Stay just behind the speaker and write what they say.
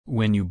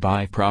When you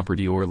buy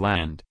property or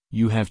land,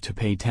 you have to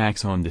pay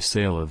tax on the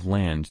sale of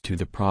land to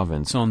the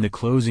province on the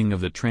closing of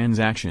the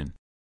transaction.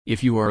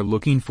 If you are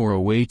looking for a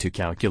way to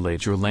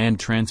calculate your land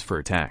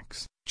transfer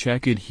tax,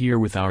 check it here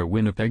with our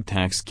Winnipeg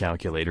tax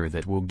calculator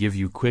that will give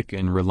you quick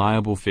and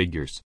reliable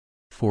figures.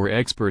 For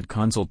expert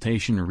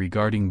consultation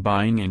regarding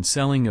buying and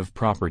selling of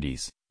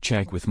properties,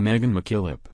 check with Megan McKillop.